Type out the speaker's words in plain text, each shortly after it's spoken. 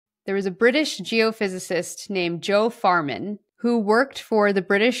There was a British geophysicist named Joe Farman who worked for the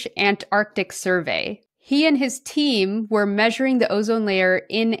British Antarctic Survey. He and his team were measuring the ozone layer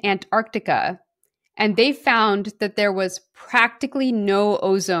in Antarctica, and they found that there was practically no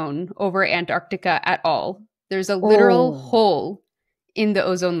ozone over Antarctica at all. There's a literal Oh, hole in the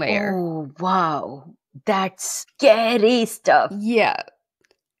ozone layer. oh, wow. That's scary stuff. Yeah.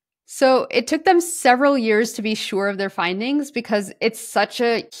 So it took them several years to be sure of their findings because it's such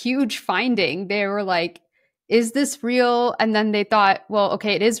a huge finding. They were like, is this real? And then they thought, well,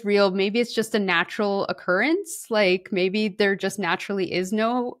 okay, it is real. Maybe it's just a natural occurrence. Like maybe there just naturally is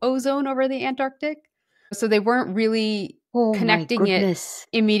no ozone over the Antarctic. So they weren't really Oh my connecting it goodness.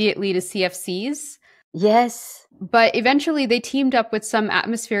 immediately to CFCs. Yes. But eventually they teamed up with some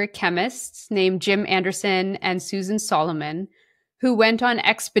atmospheric chemists named Jim Anderson and Susan Solomon, who went on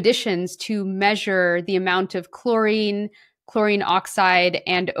expeditions to measure the amount of chlorine, chlorine oxide,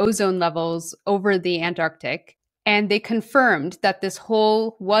 and ozone levels over the Antarctic. And they confirmed that this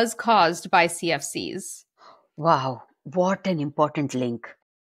hole was caused by CFCs. Wow. What an important link.